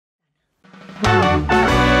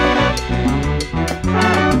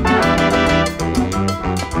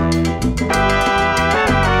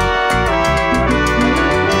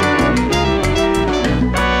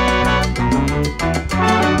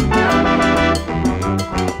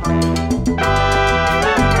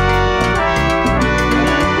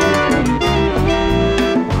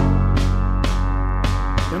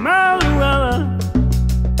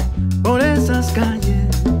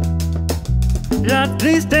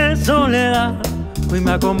Triste soledad hoy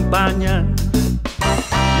me acompaña,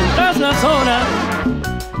 mientras las horas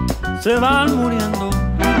se van muriendo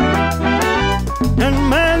en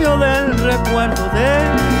medio del recuerdo de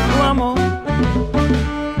tu amor.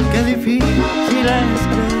 Qué difícil es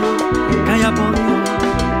creer que haya podido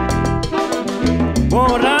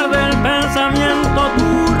borrar del pensamiento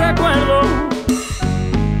tu recuerdo.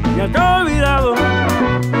 Ya te he olvidado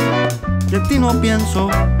que en ti no pienso,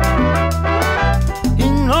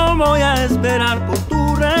 no voy a esperar por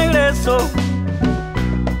tu regreso.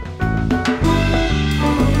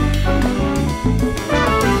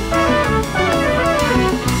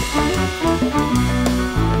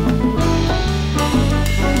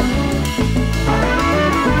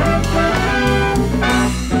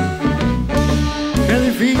 Qué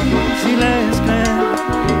difícil es creer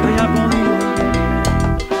que haya podido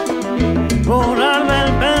borrar del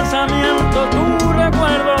pensamiento tu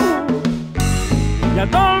recuerdo. Ya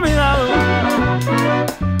te he olvidado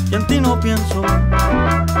y en ti no pienso,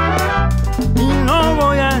 y no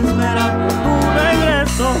voy a esperar por tu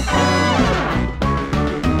regreso.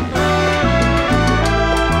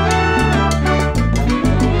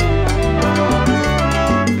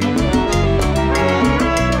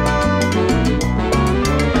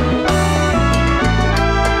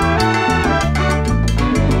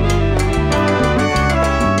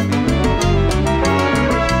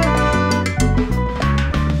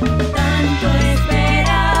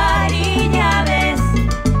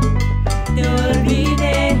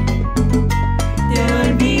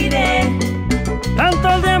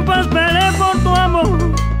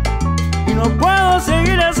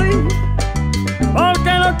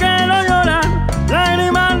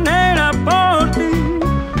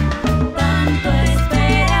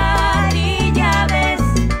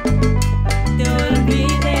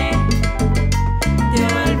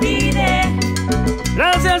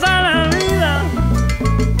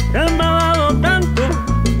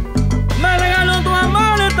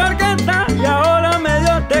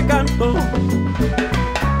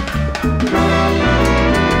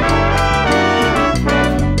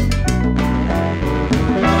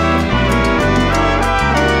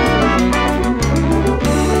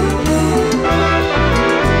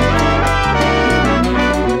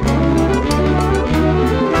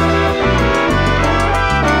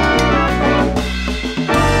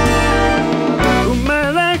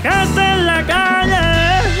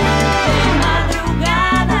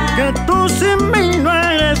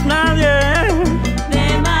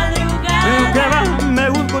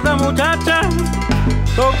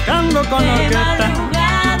 Tocando con la orquesta,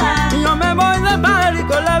 y yo me voy de party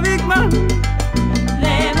con la Big Band.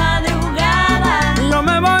 De madrugada, y yo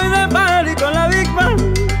me voy de party con la Big Band.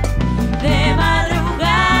 De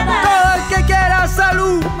madrugada, todo el que quiera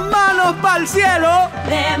salud, manos pa'l cielo.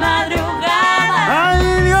 De madrugada,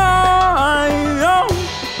 Ay Dios, ay Dios.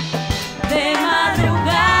 De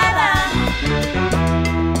madrugada.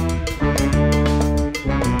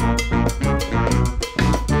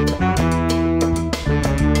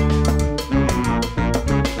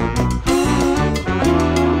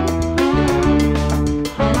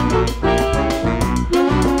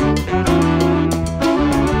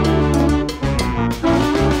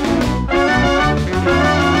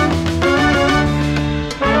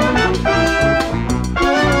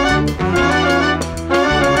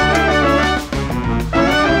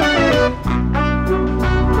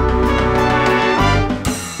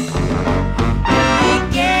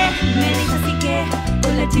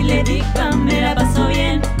 Chile Big Band me la pasó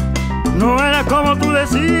bien. No era como tú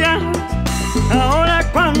decías, ahora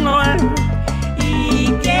cuando es.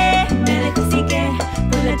 Y que me dejó así que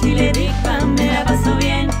con la Chile Big Band me la pasó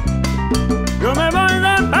bien. Yo me voy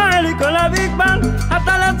de party con la Big Band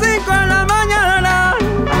hasta las 5 de la mañana.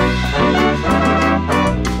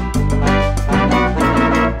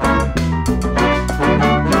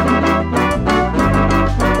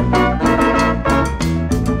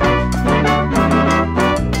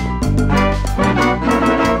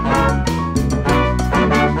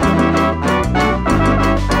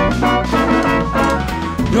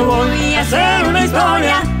 Yo voy a hacer una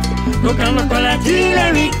historia tocando con la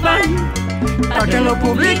Chile Big Band, para que lo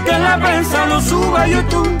publique en la prensa, lo suba a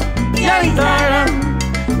YouTube y al Instagram.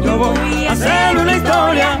 Yo voy a hacer una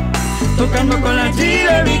historia tocando con la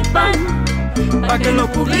Chile Big Band, pa' que lo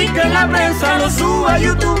publique en la prensa, lo suba a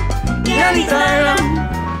YouTube y al Instagram.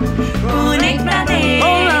 Conéctate.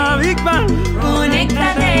 Hola.